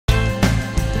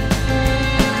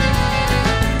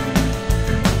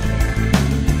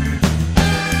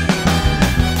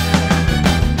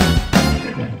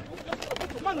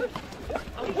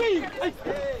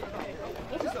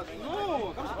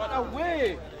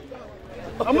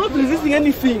I'm not resisting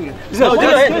anything. No,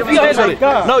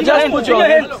 just put your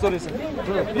hands. Sorry, sir.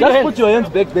 Just put your hands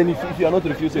back then if you are not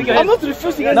refusing. I'm not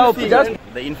refusing anything. Just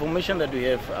the information that we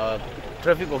have,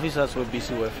 traffic officers were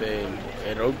busy with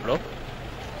a roadblock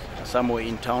somewhere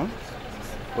in town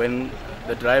when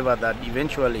the driver that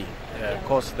eventually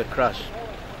caused the crash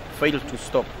failed to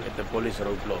stop at the police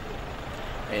roadblock.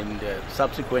 And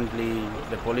subsequently,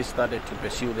 the police started to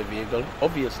pursue the vehicle.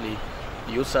 Obviously,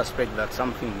 you suspect that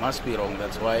something must be wrong.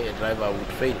 That's why a driver would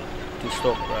fail to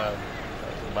stop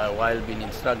while being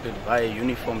instructed by a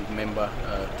uniformed member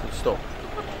to stop.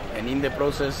 And in the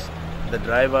process, the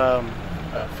driver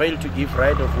failed to give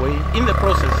right of way. In the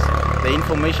process, the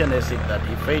information has said that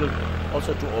he failed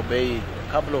also to obey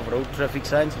a couple of road traffic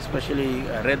signs, especially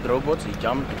red robots. He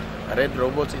jumped red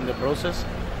robots in the process,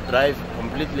 drive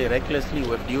completely recklessly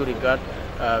with due regard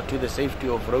to the safety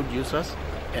of road users.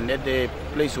 And at the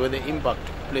place where the impact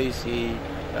took place, he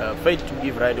failed to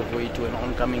give right of way to an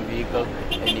oncoming vehicle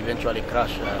and eventually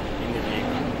crashed in the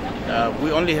vehicle.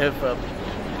 We only have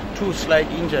 2 slight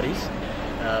injuries.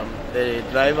 The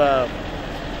driver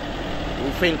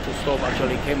who failed to stop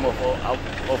actually came off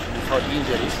without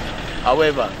injuries.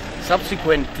 However,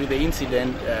 subsequent to the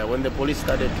incident, when the police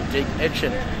started to take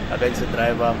action against the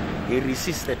driver, he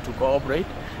resisted to cooperate,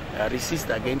 resist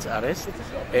against arrest,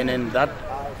 and then that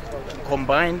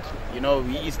combined,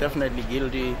 he is definitely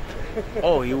guilty,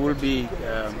 or he will be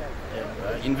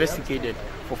investigated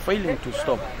for failing to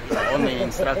stop on the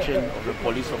instruction of a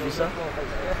police officer,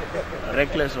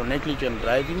 reckless or negligent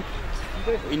driving,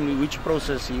 in which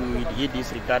process he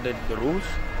disregarded the rules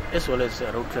as well as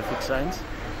road traffic signs,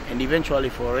 and eventually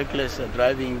for reckless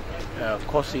driving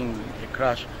causing a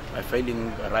crash by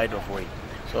failing right of way.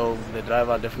 So the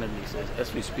driver definitely,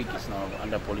 as we speak, is now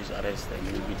under police arrest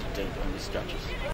and will be detained on these charges.